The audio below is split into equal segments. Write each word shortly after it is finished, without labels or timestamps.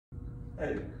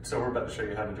Hey, so we're about to show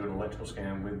you how to do an electrical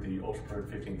scan with the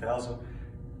Ultraprobe 15000.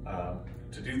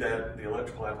 To do that, the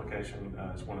electrical application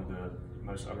is one of the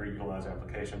most underutilized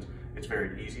applications. It's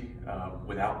very easy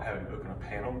without having to open a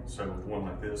panel. So with one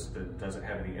like this that doesn't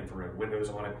have any infrared windows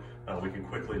on it, we can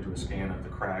quickly do a scan of the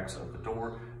cracks of the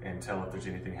door and tell if there's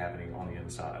anything happening on the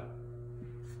inside.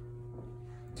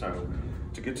 So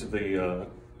to get to the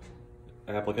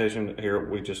application here,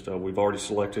 we've already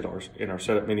selected in our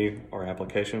setup menu, our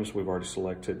applications. We've already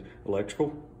selected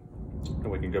electrical, and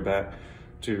we can go back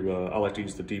to, I like to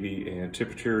use the dB and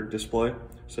temperature display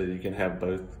so you can have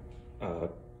both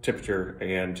temperature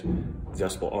and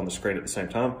decibel on the screen at the same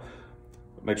time.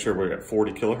 Make sure we're at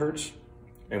 40 kilohertz,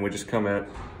 and we just come in,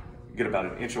 get about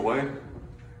an inch away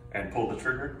and pull the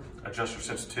trigger. Adjust your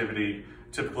sensitivity.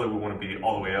 Typically we want to be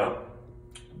all the way up,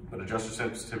 but adjust your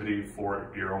sensitivity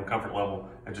for your own comfort level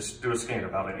and just do a scan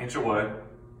about an inch away.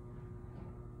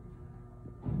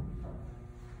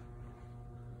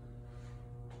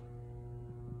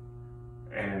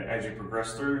 And as you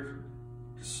progress through,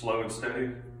 just slow and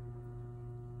steady.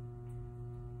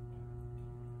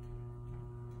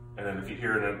 And then if you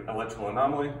hear an electrical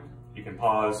anomaly, you can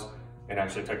pause and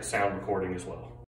actually take a sound recording as well.